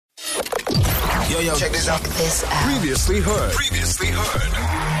Yo, check this out. Previously heard.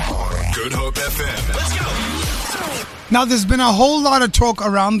 Good Hope FM. Let's go. Now, there's been a whole lot of talk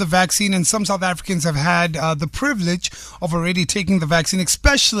around the vaccine, and some South Africans have had the privilege of already taking the vaccine,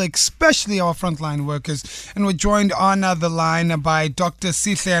 especially our frontline workers. And we're joined on the line by Dr.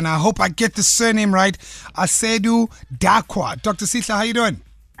 Sihle, and I hope I get the surname right, Asiedu-Darkwah. Dr. Sihle, how you doing?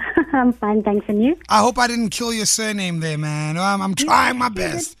 I'm fine, thanks. And you? I hope I didn't kill your surname there, man. I'm trying my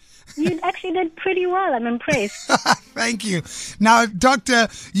best. You actually did pretty well. I'm impressed. Thank you. Now, Doctor,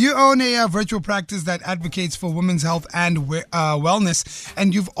 you own a virtual practice that advocates for women's health and wellness,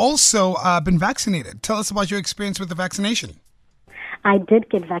 and you've also been vaccinated. Tell us about your experience with the vaccination. I did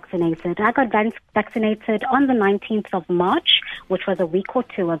get vaccinated. I got vaccinated on the 19th of March, which was a week or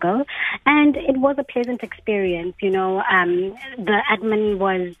two ago, and it was a pleasant experience. You know, the admin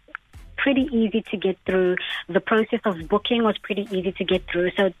was pretty easy to get through. The process of booking was pretty easy to get through.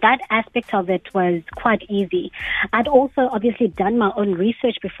 So that aspect of it was quite easy. I'd also obviously done my own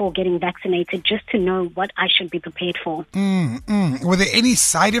research before getting vaccinated just to know what I should be prepared for. Were there any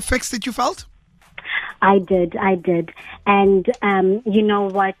side effects that you felt? I did. And you know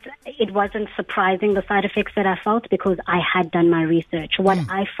what? It wasn't surprising, the side effects that I felt, because I had done my research. What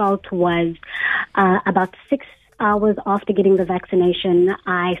I felt was about 6 hours after getting the vaccination,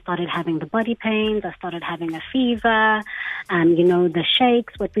 I started having the body pains, I started having a fever, the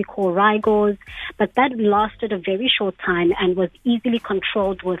shakes, what we call rigors. But that lasted a very short time and was easily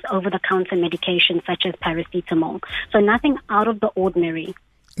controlled with over-the-counter medication such as paracetamol. So nothing out of the ordinary.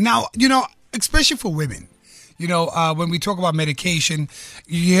 Now, especially for women, when we talk about medication,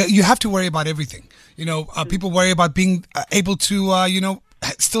 you have to worry about everything. People worry about being able to,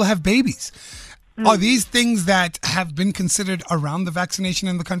 still have babies. Are these things that have been considered around the vaccination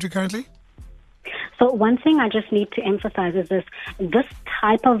in the country currently? So one thing I just need to emphasize is this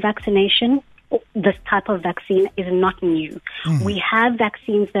type of vaccination, this type of vaccine is not new. We have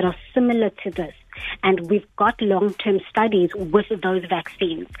vaccines that are similar to this, and we've got long-term studies with those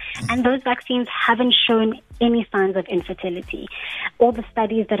vaccines. And those vaccines haven't shown any signs of infertility. All the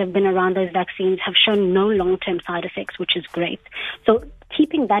studies that have been around those vaccines have shown no long-term side effects, which is great. So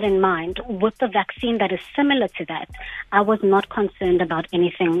keeping that in mind, with the vaccine that is similar to that, I was not concerned about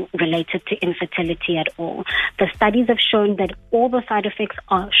anything related to infertility at all. The studies have shown that all the side effects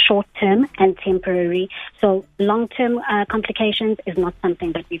are short-term and temporary. So long-term complications is not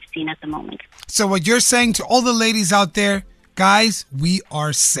something that we've seen at the moment. So what you're saying to all the ladies out there, guys, we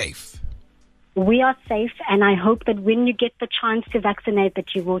are safe. We are safe, and I hope that when you get the chance to vaccinate,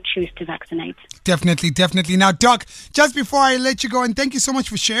 that you will choose to vaccinate. Definitely. Now, Doc, just before I let you go, and thank you so much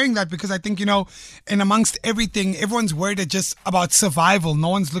for sharing that, because I think, in amongst everything, everyone's worried just about survival. No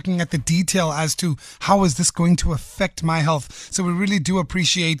one's looking at the detail as to how is this going to affect my health. So we really do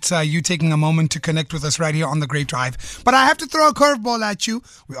appreciate you taking a moment to connect with us right here on The Great Drive. But I have to throw a curveball at you.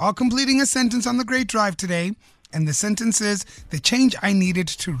 We are completing a sentence on The Great Drive today. And the sentence is, the change I needed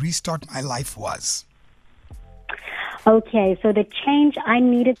to restart my life was. Okay, so the change I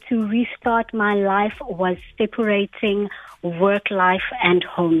needed to restart my life was separating work life and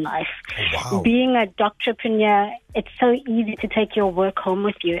home life. Wow. Being a doctorpreneur, it's so easy to take your work home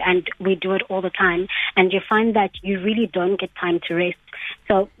with you, and we do it all the time. And you find that you really don't get time to rest.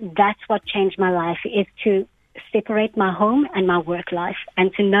 So that's what changed my life, is to separate my home and my work life,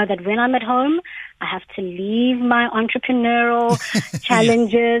 and to know that when I'm at home, I have to leave my entrepreneurial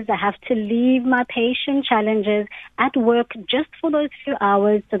challenges. I have to leave my patient challenges at work just for those few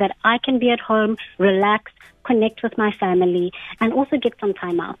hours, so that I can be at home, relax, connect with my family, and also get some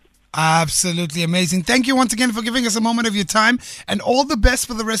time out. Absolutely amazing. Thank you once again for giving us a moment of your time, and all the best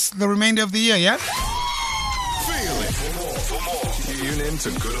for the remainder of the year, yeah? Feel it. For more, tune in to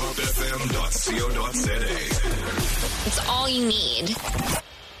goodhopefm.co.za. It's all you need.